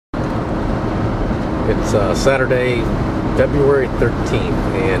It's Saturday, February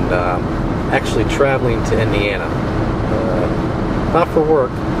 13th, and actually traveling to Indiana. Not for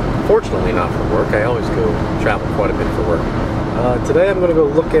work. Fortunately not for work. I always go travel quite a bit for work. Today I'm going to go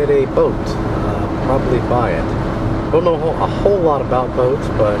look at a boat. Probably buy it. Don't know a whole lot about boats,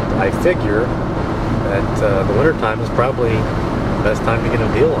 but I figure that the winter time is probably the best time to get a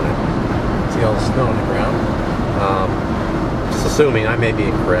deal on it. See all the snow on the ground. Just assuming, I may be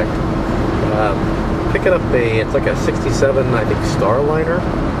incorrect. Picking up it's like a 67, I think, Starliner.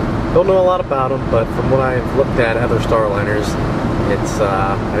 Don't know a lot about them, but from what I've looked at other Starliners,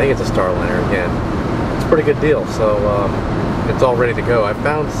 I think it's a Starliner again. It's a pretty good deal, so it's all ready to go. I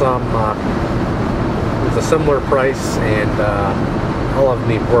found some, it's a similar price, and all of them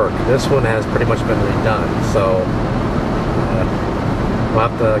need work. This one has pretty much been redone, so we'll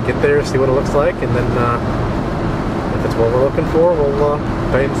have to get there, see what it looks like, and then if it's what we're looking for, we'll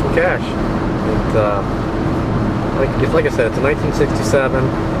pay him some cash. Like I said, it's a 1967.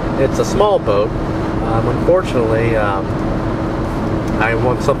 It's a small boat. Unfortunately, I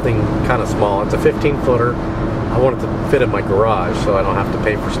want something kind of small. It's a 15-footer. I want it to fit in my garage, so I don't have to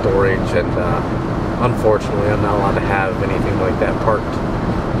pay for storage. And unfortunately, I'm not allowed to have anything like that parked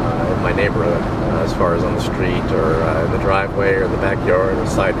in my neighborhood, as far as on the street or in the driveway or the backyard or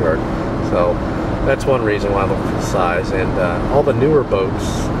side yard. So that's one reason why I look for the size. And all the newer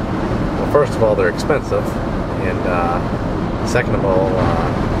boats, well, first of all, they're expensive, and second of all,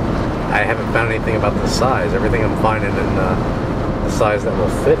 I haven't found anything about the size. Everything I'm finding in the size that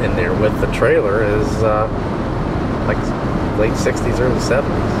will fit in there with the trailer is like late 60s, early 70s.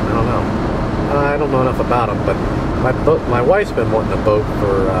 I don't know. I don't know enough about them, but my wife's been wanting a boat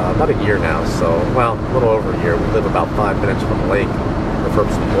for about a year now. So, well, a little over a year. We live about 5 minutes from the lake, or from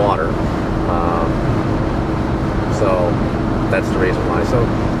some water. So that's the reason why. So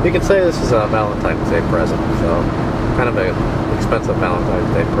you can say this is a Valentine's Day present. So kind of an expensive Valentine's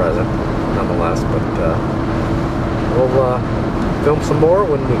Day present, nonetheless. But we'll film some more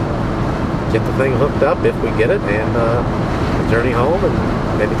when we get the thing hooked up, if we get it, and journey home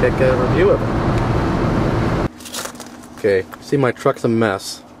and maybe take a review of it. Okay, see, my truck's a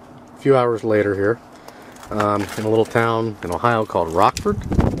mess. A few hours later here, in a little town in Ohio called Rockford.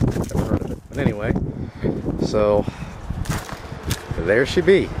 Never heard of it, but anyway. So there she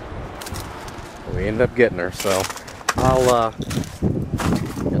be. We ended up getting her. So I'll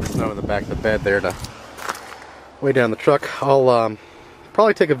get snow in the back of the bed there to way down the truck. I'll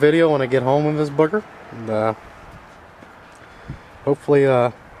probably take a video when I get home with this booger, and hopefully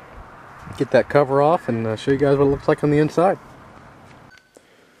get that cover off and show you guys what it looks like on the inside.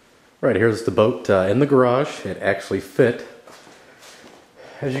 Right, here's the boat in the garage. It actually fit.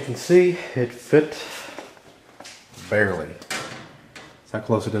 As you can see, it fit barely. That's how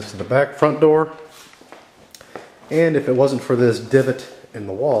close it is to the back front door. And if it wasn't for this divot in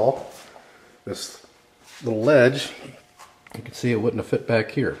the wall, this little ledge, you can see it wouldn't have fit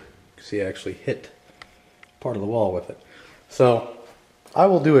back here. You can see it actually hit part of the wall with it. So I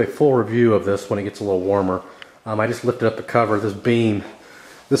will do a full review of this when it gets a little warmer. I just lifted up the cover. This beam,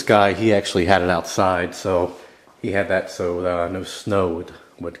 this guy, he actually had it outside, so he had that so no snow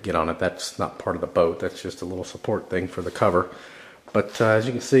would get on it. That's not part of the boat. That's just a little support thing for the cover. But as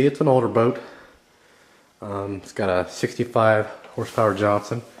you can see, it's an older boat. It's got a 65 horsepower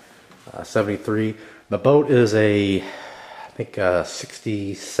Johnson, 73. The boat is I think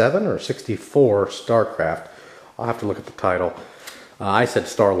 67 or 64 Starcraft. I'll have to look at the title. I said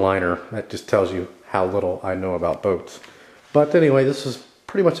Starliner. That just tells you how little I know about boats. But anyway, this is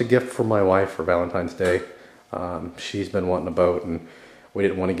pretty much a gift for my wife for Valentine's Day. She's been wanting a boat, and we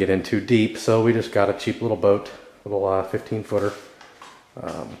didn't want to get in too deep, so we just got a cheap little boat, little 15-footer.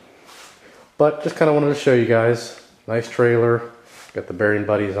 But just kind of wanted to show you guys. Nice trailer. Got the bearing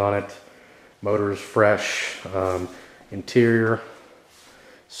buddies on it. Motor is fresh. Interior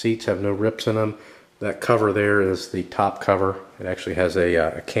seats have no rips in them. That cover there is the top cover. It actually has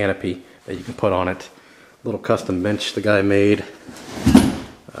a canopy that you can put on it. Little custom bench the guy made.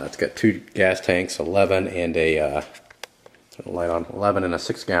 It's got 2 gas tanks, 11 and turn the light on, 11 and a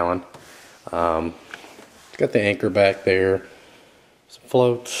 6-gallon. It's got the anchor back there, some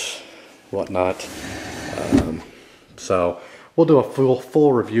floats, whatnot. So we'll do a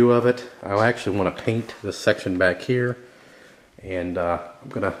full review of it. I actually want to paint this section back here, and I'm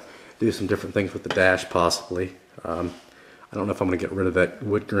gonna do some different things with the dash possibly. I don't know if I'm gonna get rid of that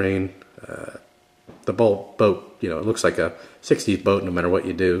wood grain. The boat, you know, it looks like a 60s boat no matter what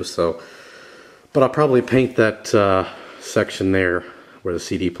you do. So, but I'll probably paint that section there where the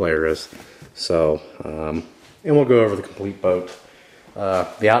CD player is. So, and we'll go over the complete boat.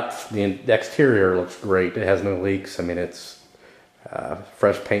 The exterior looks great. It has no leaks. I mean, it's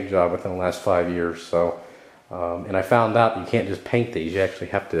fresh paint job within the last 5 years. So, and I found out you can't just paint these. You actually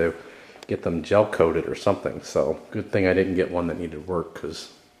have to get them gel coated or something. So good thing I didn't get one that needed work,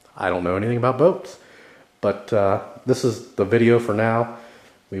 because I don't know anything about boats. But this is the video for now.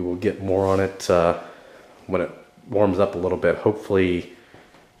 We will get more on it when it warms up a little bit. Hopefully,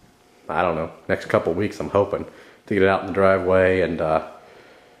 I don't know, next couple weeks I'm hoping to get it out in the driveway and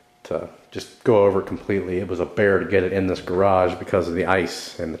to just go over it completely. It was a bear to get it in this garage because of the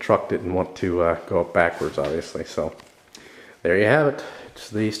ice, and the truck didn't want to go up backwards, obviously. So there you have it. It's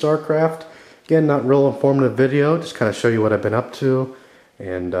the Starcraft. Again, not real informative video, just kind of show you what I've been up to,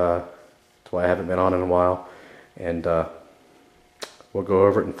 and that's why I haven't been on in a while. And we'll go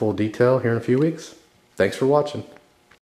over it in full detail here in a few weeks. Thanks for watching.